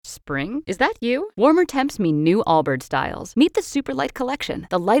spring. Is that you? Warmer temps mean new Allbirds styles. Meet the Superlight Collection,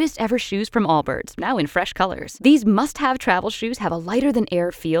 the lightest ever shoes from Allbirds, now in fresh colors. These must-have travel shoes have a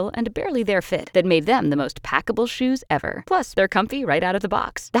lighter-than-air feel and a barely-there fit that made them the most packable shoes ever. Plus, they're comfy right out of the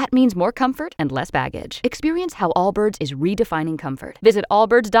box. That means more comfort and less baggage. Experience how Allbirds is redefining comfort. Visit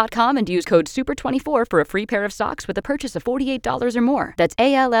allbirds.com and use code SUPER24 for a free pair of socks with a purchase of $48 or more. That's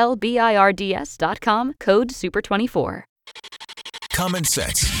ALLBIRDS.com, code SUPER24. Common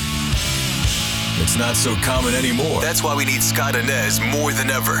sense. It's not so common anymore. That's why we need Scott ANEZ more than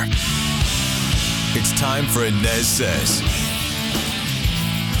ever. It's time for ANEZ Says.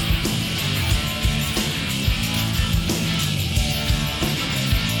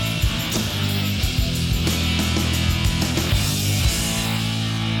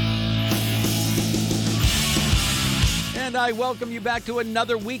 And I welcome you back to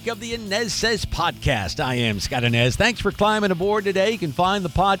another week of the ANEZ Says podcast. I am Scott ANEZ. Thanks for climbing aboard today. You can find the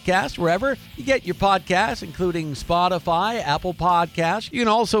podcast wherever you get your podcasts, including Spotify, Apple Podcasts. You can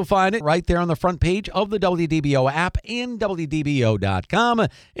also find it right there on the front page of the WDBO app and WDBO.com.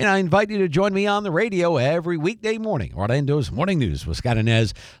 And I invite you to join me on the radio every weekday morning. Orlando's Morning News with Scott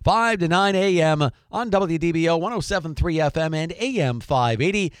ANEZ, 5 to 9 a.m. on WDBO 107.3 FM and AM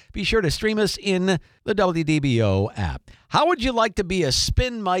 580. Be sure to stream us in the WDBO app. How would you like to be a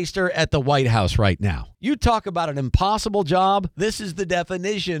spin meister at the White House right now? You talk about an impossible job. This is the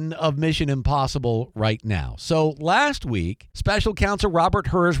definition of Mission Impossible right now. So last week, Special Counsel Robert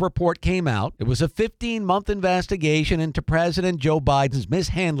Hur's report came out. It was a 15-month investigation into President Joe Biden's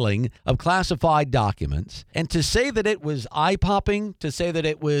mishandling of classified documents. And to say that it was eye-popping, to say that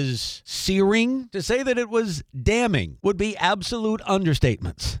it was searing, to say that it was damning would be absolute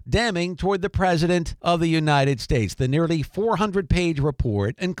understatements. Damning toward the President of the United States. The nearly 400-page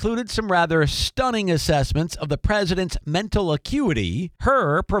report included some rather stunning assessments of the president's mental acuity.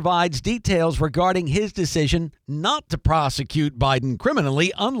 Hur provides details regarding his decision not to prosecute Biden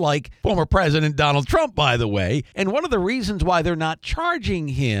criminally, unlike former President Donald Trump, by the way. And one of the reasons why they're not charging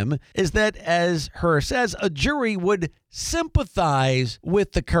him is that, as Hur says, a jury would sympathize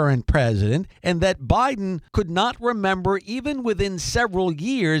with the current president, and that Biden could not remember even within several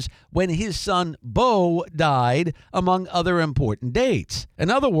years when his son Beau died, among other important dates.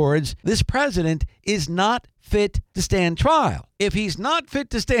 In other words, this president is not fit to stand trial. If he's not fit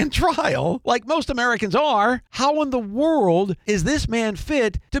to stand trial, like most Americans are, how in the world is this man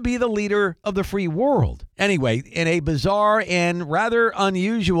fit to be the leader of the free world? Anyway, in a bizarre and rather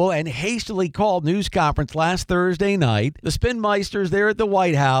unusual and hastily called news conference last Thursday night, the spinmeisters there at the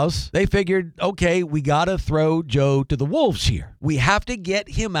White House, they figured, okay, we got to throw Joe to the wolves here. We have to get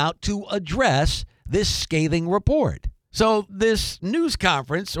him out to address this scathing report. So this news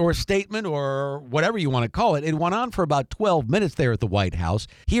conference or statement or whatever you want to call it, it went on for about 12 minutes there at the White House.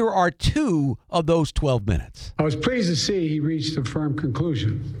 Here are two of those 12 minutes. I was pleased to see he reached a firm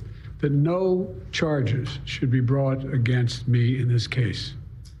conclusion that no charges should be brought against me in this case.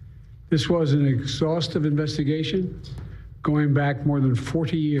 This was an exhaustive investigation going back more than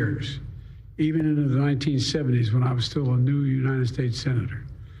 40 years, even into the 1970s when I was still a new United States Senator.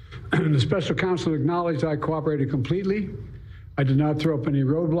 The special counsel acknowledged I cooperated completely. I did not throw up any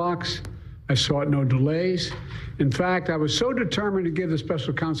roadblocks. I sought no delays. In fact, I was so determined to give the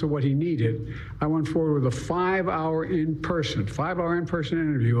special counsel what he needed, I went forward with a 5-hour in-person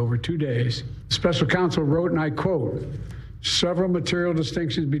interview over 2 days. The special counsel wrote, and I quote, "Several material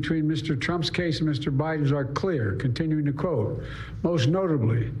distinctions between Mr. Trump's case and Mr. Biden's are clear," continuing to quote, "Most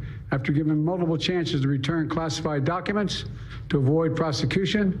notably, after given multiple chances to return classified documents to avoid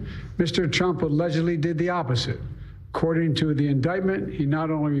prosecution, Mr. Trump allegedly did the opposite. According to the indictment, he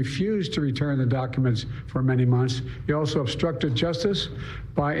not only refused to return the documents for many months, he also obstructed justice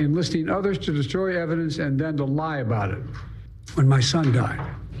by enlisting others to destroy evidence and then to lie about it when my son died.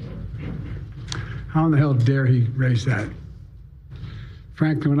 How in the hell dare he raise that?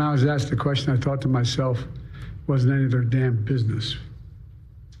 Frankly, when I was asked the question, I thought to myself, it wasn't any of their damn business.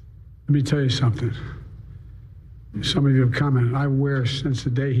 Let me tell you something. Some of you have commented, I wear since the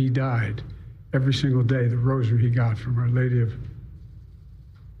day he died, every single day, the rosary he got from Our Lady of...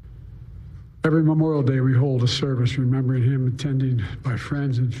 Every Memorial Day, we hold a service remembering him, attended by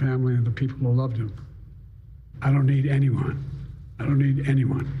friends and family and the people who loved him. I don't need anyone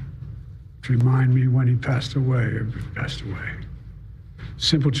to remind me when he passed away or if he passed away.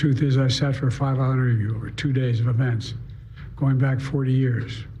 Simple truth is I sat for a 5-hour interview over 2 days of events going back 40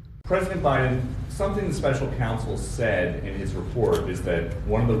 years. President Biden, something the special counsel said in his report is that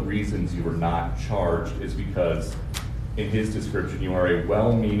one of the reasons you were not charged is because, in his description, you are a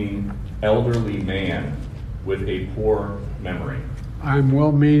well-meaning elderly man with a poor memory. I'm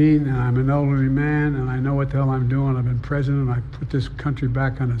well-meaning, and I'm an elderly man, and I know what the hell I'm doing. I've been president. I put this country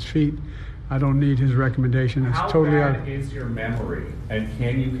back on its feet. I don't need his recommendation. It's totally How bad is your memory, and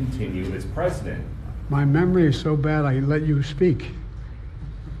can you continue as president? My memory is so bad, I let you speak.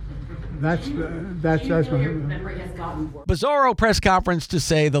 That's my memory has gotten worse. Bizarro press conference, to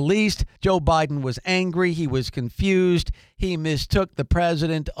say the least. Joe Biden was angry. He was confused. He mistook the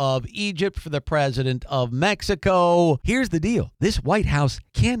president of Egypt for the president of Mexico. Here's the deal. This White House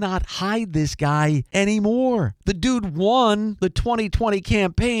cannot hide this guy anymore. The dude won the 2020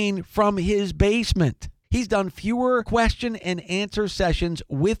 campaign from his basement. He's done fewer question and answer sessions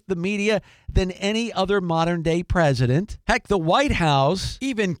with the media than any other modern day president. Heck, the White House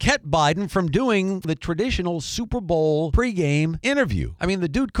even kept Biden from doing the traditional Super Bowl pregame interview. I mean, the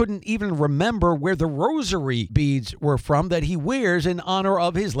dude couldn't even remember where the rosary beads were from that he wears in honor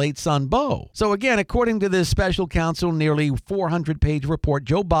of his late son, Beau. So again, according to this special counsel, nearly 400-page report,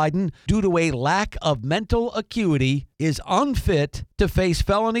 Joe Biden, due to a lack of mental acuity, is unfit to face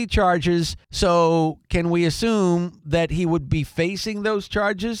felony charges. So can we assume that he would be facing those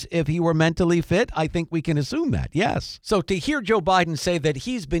charges if he were mentally fit? I think we can assume that, yes. So to hear Joe Biden say that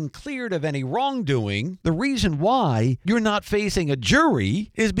he's been cleared of any wrongdoing, the reason why you're not facing a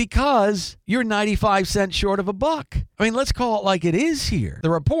jury is because you're 95 cents short of a buck. I mean, let's call it like it is here. The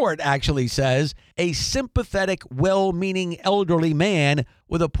report actually says a sympathetic, well-meaning elderly man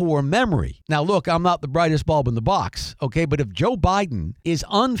with a poor memory. Now, look, I'm not the brightest bulb in the box, okay? But if Joe Biden is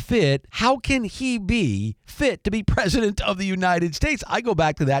unfit, how can he be fit to be president of the United States? I go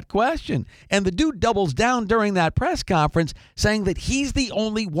back to that question. And the dude doubles down during that press conference saying that he's the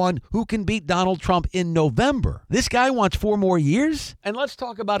only one who can beat Donald Trump in November. This guy wants 4 more years? And let's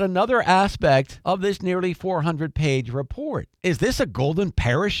talk about another aspect of this nearly 400-page report. Is this a golden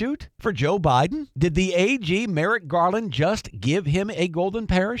parachute for Joe Biden? Did the AG, Merrick Garland, just give him a golden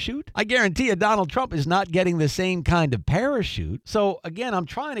parachute? I guarantee you Donald Trump is not getting the same kind of parachute. So again, I'm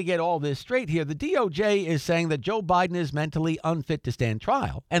trying to get all this straight here. The DOJ is saying that Joe Biden is mentally unfit to stand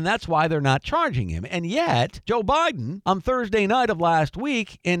trial, and that's why they're not charging him. And yet, Joe Biden, on Thursday night of last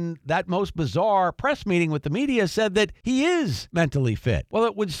week, in that most bizarre press meeting with the media, said that he is mentally fit. Well,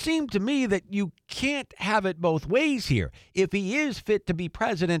 it would seem to me that you can't have it both ways here. If he is fit to be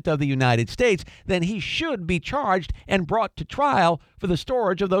president of the United States, then he should be charged and brought to trial for the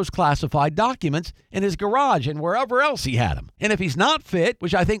storage of those classified documents in his garage and wherever else he had them. And if he's not fit,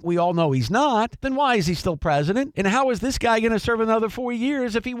 which I think we all know he's not, then why is he still president? And how is this guy going to serve another 4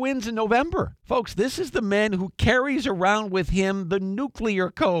 years if he wins in November? Folks, this is the man who carries around with him the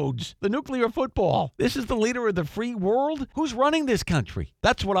nuclear codes, the nuclear football. This is the leader of the free world. Who's running this country?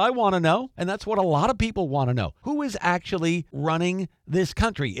 That's what I want to know, and that's what a lot of people want to know. Who is actually running this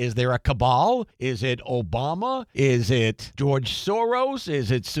country? Is there a cabal? Is it Obama? Is it George Soros?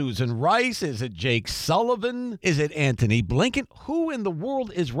 Is it Susan Rice? Is it Jake Sullivan? Is it Anthony Blinken? Who in the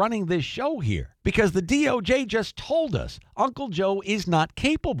world is running this show here? Because the DOJ just told us Uncle Joe is not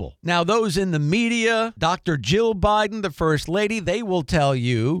capable. Now, those in the media, Dr. Jill Biden, the First Lady, they will tell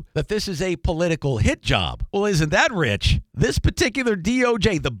you that this is a political hit job. Well, isn't that rich? This particular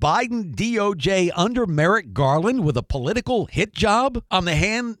DOJ, the Biden DOJ under Merrick Garland, with a political hit job on the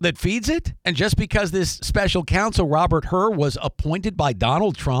hand that feeds it? And just because this special counsel, Robert Hur, was appointed by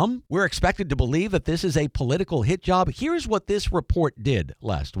Donald Trump, we're expected to believe that this is a political hit job? Here's what this report did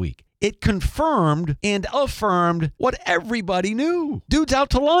last week. It confirmed and affirmed what everybody knew. Dude's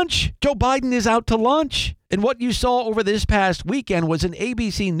out to lunch. Joe Biden is out to lunch. And what you saw over this past weekend was an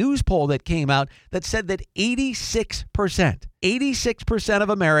ABC News poll that came out that said that 86% of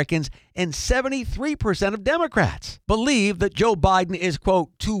Americans and 73% of Democrats believe that Joe Biden is,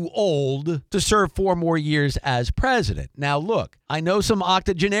 quote, too old to serve 4 more years as president. Now, look, I know some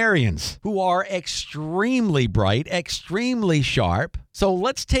octogenarians who are extremely bright, extremely sharp. So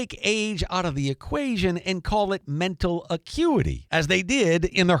let's take age out of the equation and call it mental acuity, as they did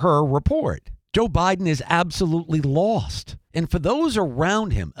in the Hur report. Joe Biden is absolutely lost. And for those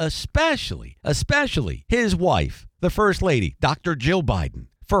around him, especially his wife, the First Lady, Dr. Jill Biden,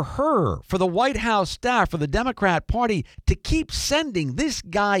 for her, for the White House staff, for the Democrat Party to keep sending this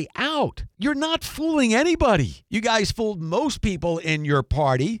guy out. You're not fooling anybody. You guys fooled most people in your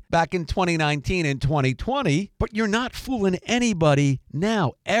party back in 2019 and 2020, but you're not fooling anybody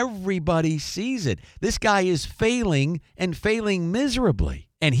now. Everybody sees it. This guy is failing and failing miserably.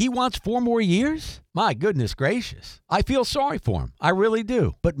 And he wants 4 more years? My goodness gracious. I feel sorry for him. I really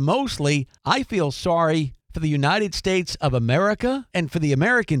do. But mostly, I feel sorry for the United States of America and for the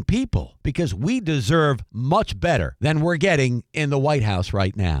American people, because we deserve much better than we're getting in the White House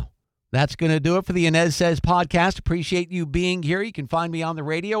right now. That's going to do it for the ANEZ Says podcast. Appreciate you being here. You can find me on the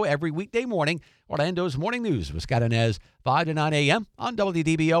radio every weekday morning. Orlando's Morning News with Scott Inez, 5 to 9 a.m. on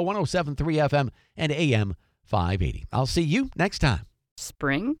WDBO 107.3 FM and AM 580. I'll see you next time.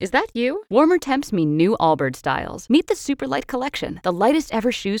 Spring? Is that you? Warmer temps mean new Allbirds styles. Meet the Superlight Collection, the lightest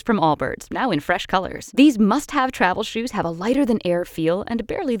ever shoes from Allbirds, now in fresh colors. These must-have travel shoes have a lighter-than-air feel and a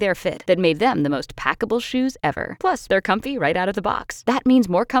barely-there fit that made them the most packable shoes ever. Plus, they're comfy right out of the box. That means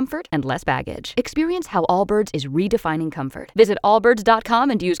more comfort and less baggage. Experience how Allbirds is redefining comfort. Visit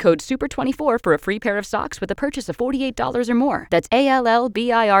allbirds.com and use code SUPER24 for a free pair of socks with a purchase of $48 or more. That's ALLBIRDS.com,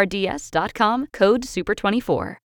 code SUPER24.